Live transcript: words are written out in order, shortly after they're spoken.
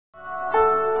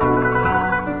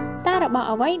របស់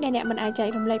អ្វីដែលអ្នកមិនអាចចែក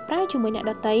រំលែកប្រើជាមួយអ្នក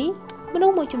ដទៃមនុ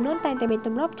ស្សមួយចំនួនតែងតែមានទ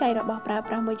ម្លាប់ចែករបស់ប្រើ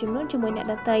ប្រាស់មួយចំនួនជាមួយអ្នក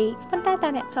ដទៃប៉ុន្តែតើ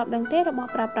អ្នកធ្លាប់ដឹងទេរបស់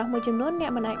ប្រើប្រាស់មួយចំនួនអ្ន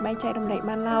កមិនអាចបែងចែករំលែក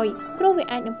បានឡើយព្រោះវា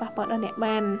អាចនឹងប៉ះពាល់ដល់អ្នក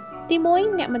បានទី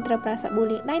1អ្នកមិនត្រូវប្រើសាប៊ូ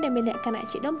លាងដៃដែលមានលក្ខណៈ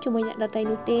ជាដុំជាមួយអ្នកដទៃ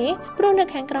នោះទេព្រោះនៅ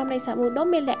ខាងក្រោមនៃសាប៊ូដុំ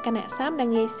មានលក្ខណៈសាបដែល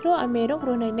ងាយស្រួលឲ្យមេរោគរ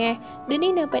ស់នៅនេះដូច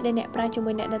នេះនៅពេលដែលអ្នកប្រើជា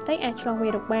មួយអ្នកដទៃអាចឆ្លងមេ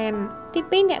រោគបានទី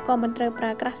2អ្នកក៏មិនត្រូវប្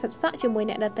រើក្រាស់សិតសក់ជាមួយ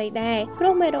អ្នកដទៃដែរព្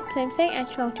រោះមេរោគផ្សេងៗអាច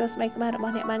ឆ្លងចូលស្បែកក្បាលរប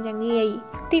ស់អ្នកបានយ៉ាងងាយ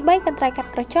ទី3កន្ត្រៃកាត់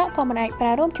ក្រចកក៏មិនអាចប្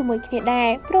រើរួមជាមួយគ្នាដែរ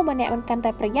ព្រោះបើអ្នកមិនកាន់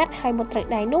តែប្រយ័ត្នហើយមុតត្រូវ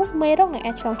ដៃនោះមេរោគនឹង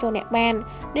អាចឆ្លងចូលអ្នកបាន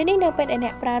ដូចនេះនៅពេលដែលអ្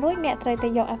នកប្រើរួចអ្នកត្រូវតែ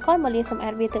យកអាល់កុលមកលាងសម្អា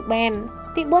តវាទៅបាន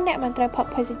ទី4អ្នកមិនត្រូវផឹក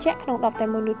ភេសជ្ជៈក្នុងដបតែ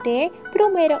មួយនោះទេព្រោះ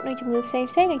មេរោគនិងជំងឺផ្សេ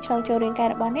ងៗនឹងឆ្លងចូលរាងកាយ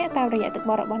របស់អ្នកតាមរយៈទឹក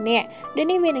បោះរបស់អ្នកដូច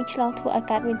នេះវានឹងឆ្លងធ្វើឲ្យ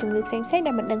កើតមានជំងឺផ្សេងៗ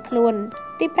ដែលមិនដឹងខ្លួន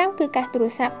ទី5គឺកាសទូរ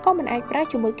ស័ព្ទក៏មិនអាចប្រើ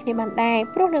ជាមួយគ្នាបានដែរ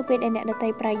ព្រោះនៅពេលដែលអ្នកដទៃ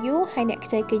ប្រើយូរហើយអ្នក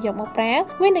ខ្ចីគេយកមកប្រើ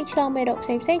វានឹងឆ្លងមេរោគផ្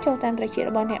សេងៗចូលតាមត្រចៀក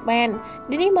របស់អ្នកបាន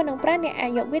ដូចនេះមុននឹងប្រើអ្នកអា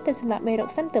ចយកវាទៅសម្លាប់មេរោគ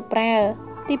សិនទើបប្រើ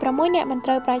ទី6អ្នកមិនត្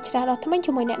រូវប្រើច្រាសដុសធ្មេញ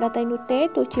ជាមួយអ្នកដទៃនោះទេ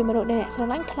ទោះជាមេរោគដែលអ្នកស្រ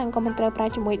ឡាញ់ខ្លាំងក៏មិនត្រូវប្រើ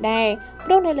ជាមួយដែរព្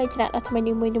រោះនៅលើច្រាសដុសធ្មេញ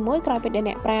នីមួយៗក្រោយពេលដែល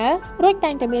អ្នកប្រើរួចតែ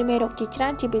ងតែមានមេរោគជាច្រើ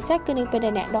នជាពិសេសគឺនៅពេលដែ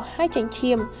លអ្នកដុសហើយចេញ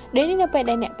ឈាមដែលនេះនៅពេល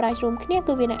ដែលអ្នកប្រើរួមគ្នា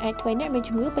គឺវានឹងអាចធ្វើឲ្យអ្នកមាន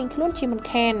ជំងឺពេញខ្លួនជាមិន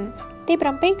ខានទី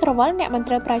7ក្រវិលអ្នកមិន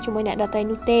ត្រូវប្រើជាមួយអ្នកដទៃ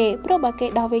នោះទេព្រោះបើគេ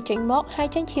ដោះវាចេញមកហើយ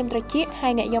ចេញឈាមត្រចៀកហើ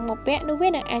យអ្នកយកមកពាក់នោះវា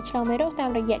នឹងអាចឆ្លងមេរោគតាម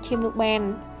រយៈឈាមនោះបាន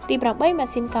ទី8ម៉ា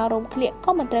ស៊ីនកោររោមក្លៀក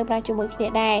ក៏មិនត្រូវប្រើជាមួយគ្នា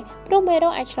ដែរព្រោះមេរោ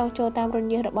គអាចឆ្លងចូលតាមរន្ធ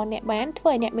ញើសរបស់អ្នកបានធ្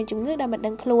វើឲ្យអ្នកមានជំងឺដែលមិន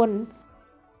ដឹងខ្លួន